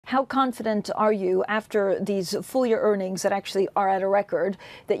How confident are you after these full-year earnings that actually are at a record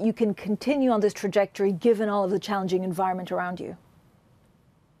that you can continue on this trajectory given all of the challenging environment around you?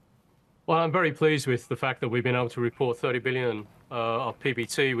 Well, I'm very pleased with the fact that we've been able to report 30 billion of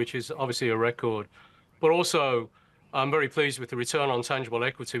PBT, which is obviously a record. But also, I'm very pleased with the return on tangible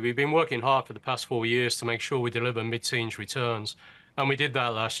equity. We've been working hard for the past 4 years to make sure we deliver mid-teens returns, and we did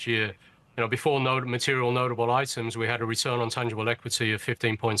that last year. Before material notable items, we had a return on tangible equity of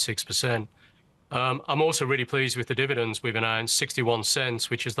 15.6%. I'm also really pleased with the dividends we've announced, 61 cents,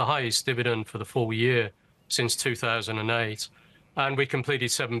 which is the highest dividend for the full year since 2008. And we completed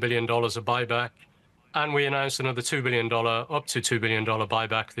 $7 billion of buyback, and we announced another $2 billion, up to $2 billion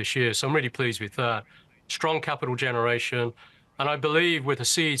buyback this year. So I'm really pleased with that. Strong capital generation, and I believe with a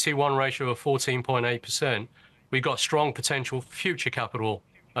CET1 ratio of 14.8%, we've got strong potential future capital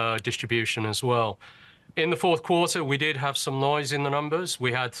distribution as well. In the fourth quarter, we did have some noise in the numbers.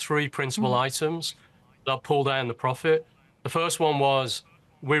 We had three principal items that pulled down the profit. The first one was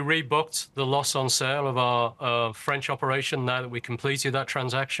we rebooked the loss on sale of our French operation now that we completed that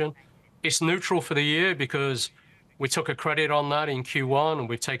transaction. It's neutral for the year because we took a credit on that in Q1 and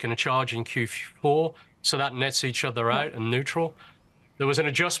we've taken a charge in Q4, so that nets each other out and neutral. There was an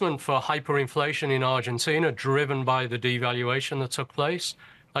adjustment for hyperinflation in Argentina driven by the devaluation that took place.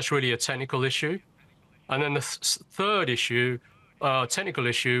 That's really a technical issue. And then the third issue, technical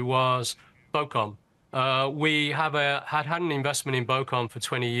issue, was BOCOM. We have had an investment in BOCOM for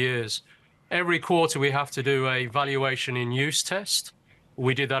 20 years. Every quarter, we have to do a valuation in use test.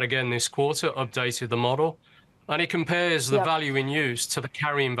 We did that again this quarter, updated the model, and it compares the value in use to the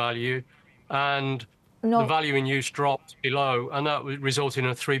carrying value, and the value in use dropped below, and that resulted in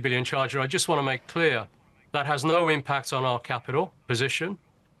a 3 billion charge. I just want to make clear that has no impact on our capital position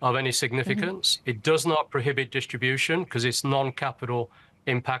of any significance. It does not prohibit distribution because it's non-capital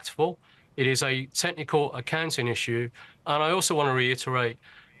impactful. It is a technical accounting issue. And I also want to reiterate,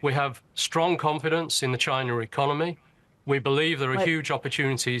 we have strong confidence in the China economy. We believe there are huge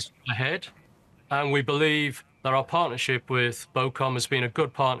opportunities ahead. And we believe that our partnership with BOCOM has been a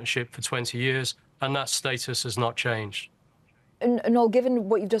good partnership for 20 years, and that status has not changed. Noel, given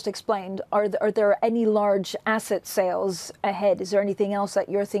what you've just explained, are there any large asset sales ahead? Is there anything else that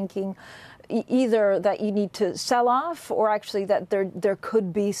you're thinking, either that you need to sell off or actually that there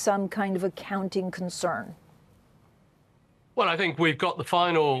could be some kind of accounting concern? Well, I think we've got the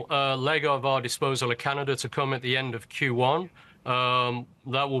final leg of our disposal of Canada to come at the end of Q1.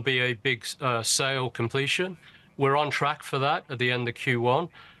 That will be a big sale completion. We're on track for that at the end of Q1.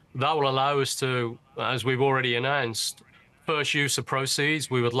 That will allow us to, as we've already announced, first use of proceeds.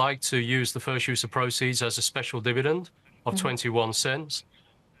 We would like to use the first use of proceeds as a special dividend of 21 cents.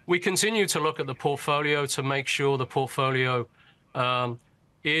 We continue to look at the portfolio to make sure the portfolio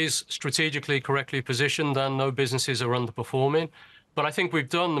is strategically correctly positioned and no businesses are underperforming. But I think we've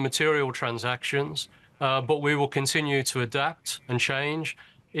done the material transactions, but we will continue to adapt and change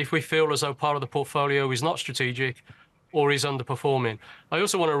if we feel as though part of the portfolio is not strategic or is underperforming. I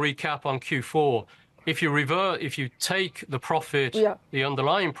also want to recap on Q4. If you take the profit, the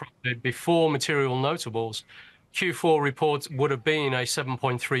underlying profit before material notables, Q4 reports would have been a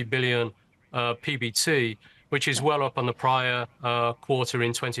 7.3 billion PBT, which is well up on the prior quarter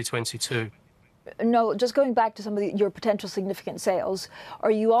in 2022. No, just going back to some of your potential significant sales,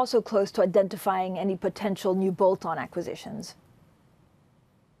 are you also close to identifying any potential new bolt-on acquisitions?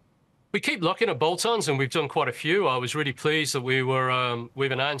 We keep looking at bolt-ons, and we've done quite a few. I was really pleased that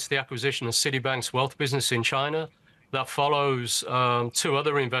we've announced the acquisition of Citibank's wealth business in China. That follows two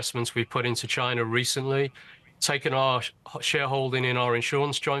other investments we put into China recently, taken our shareholding in our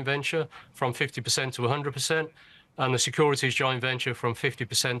insurance joint venture from 50% to 100%, and the securities joint venture from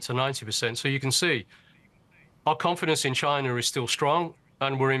 50% to 90%. So you can see our confidence in China is still strong,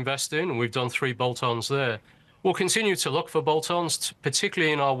 and we're investing, and we've done 3 bolt-ons there. We'll continue to look for bolt-ons,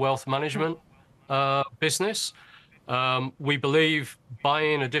 particularly in our wealth management business. We believe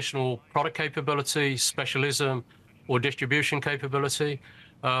buying additional product capability, specialism, or distribution capability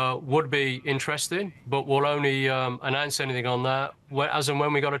would be interesting, but we'll only announce anything on that as and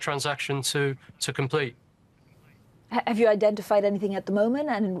when we got a transaction to complete. Have you identified anything at the moment,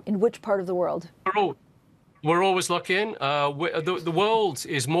 and in which part of the world? We're always looking. The world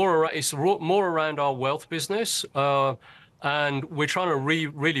is more around our wealth business, and we're trying to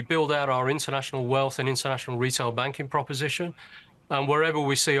really build out our international wealth and international retail banking proposition. And wherever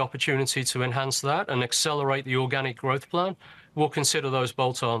we see opportunity to enhance that and accelerate the organic growth plan, we'll consider those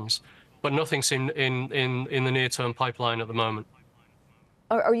bolt-ons. But nothing's in the near-term pipeline at the moment.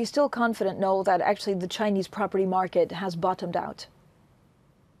 Are you still confident, Noel, that actually the Chinese property market has bottomed out?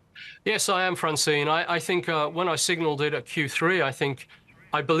 Yes, I am, Francine. I think when I signaled it at Q3,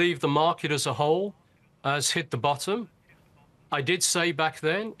 I believe the market as a whole has hit the bottom. I did say back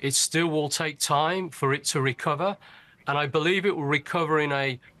then it still will take time for it to recover, and I believe it will recover in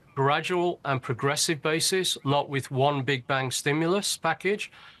a gradual and progressive basis, not with one big bang stimulus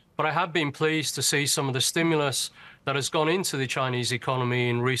package. But I have been pleased to see some of the stimulus that has gone into the Chinese economy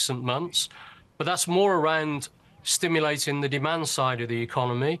in recent months. But that's more around stimulating the demand side of the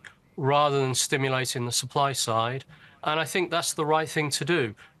economy rather than stimulating the supply side. And I think that's the right thing to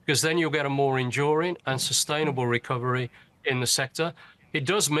do, because then you'll get a more enduring and sustainable recovery in the sector. It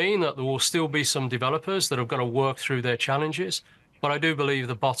does mean that there will still be some developers that have got to work through their challenges, but I do believe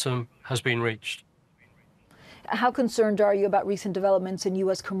the bottom has been reached. How concerned are you about recent developments in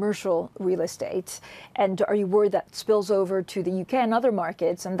U.S. commercial real estate? And are you worried that spills over to the UK and other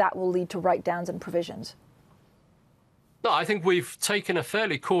markets, and that will lead to write-downs and provisions? No, I think we've taken a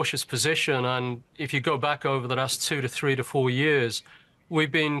fairly cautious position. And if you go back over the last 2 to 3 to 4 years,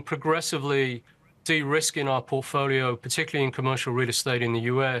 we've been progressively de-risking our portfolio, particularly in commercial real estate in the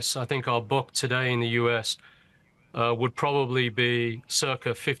US. I think our book today in the US would probably be circa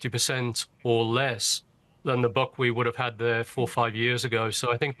 50% or less than the book we would have had there 4 or 5 years ago.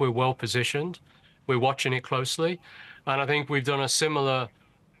 So I think we're well positioned. We're watching it closely. And I think we've done a similar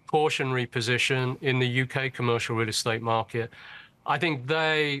cautionary position in the UK commercial real estate market. I think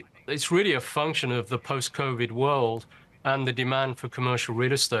it's really a function of the post-COVID world, and the demand for commercial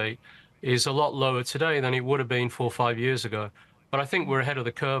real estate is a lot lower today than it would have been 4 or 5 years ago. But I think we're ahead of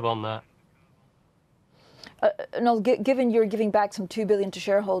the curve on that. Noel, given you're giving back some $2 billion to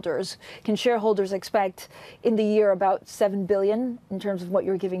shareholders, can shareholders expect in the year about $7 billion in terms of what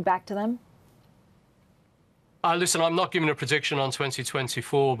you're giving back to them? Listen, I'm not giving a prediction on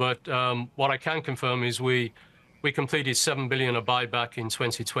 2024, but what I can confirm is we completed $7 billion of buyback in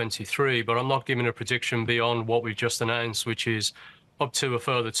 2023, but I'm not giving a prediction beyond what we've just announced, which is up to a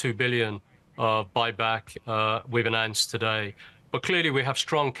further $2 billion of buyback we've announced today. But clearly, we have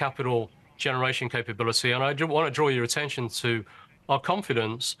strong capital generation capability, and I do want to draw your attention to our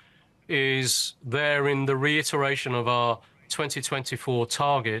confidence is there in the reiteration of our 2024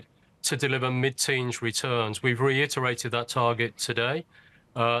 target to deliver mid-teens returns. We've reiterated that target today.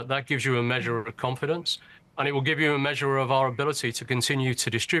 That gives you a measure of confidence, and it will give you a measure of our ability to continue to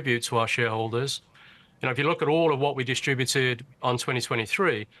distribute to our shareholders. You know, if you look at all of what we distributed on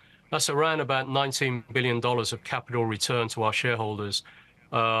 2023, that's around about $19 billion of capital return to our shareholders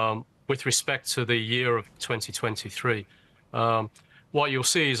with respect to the year of 2023. What you'll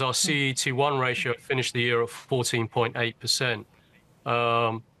see is our CET1 ratio finished the year at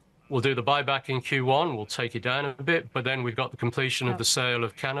 14.8%. We'll do the buyback in Q1. We'll take it down a bit, but then we've got the completion of the sale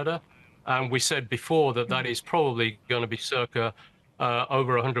of Canada. And we said before that that is probably going to be circa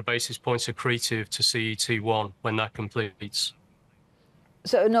over 100 basis points accretive to CET1 when that completes.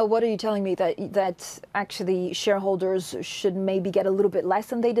 So, no, what are you telling me, that actually shareholders should maybe get a little bit less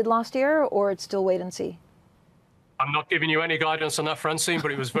than they did last year, or it's still wait and see? I'm not giving you any guidance on that, Francine,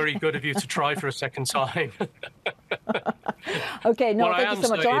 but it was very good of you to try for a second time. Okay, no, thank you so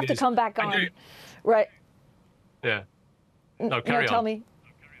much. I'll have to come back on. Right. Yeah. No, carry on. Tell me.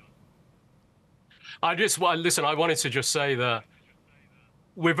 Listen, I wanted to just say that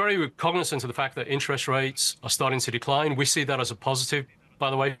we're very cognizant of the fact that interest rates are starting to decline. We see that as a positive, by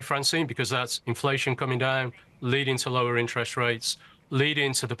the way, Francine, because that's inflation coming down, leading to lower interest rates,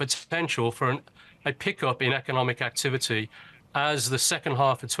 leading to the potential for a pickup in economic activity as the second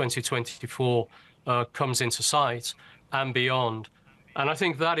half of 2024 comes into sight and beyond. And I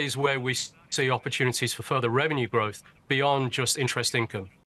think that is where we see opportunities for further revenue growth beyond just interest income.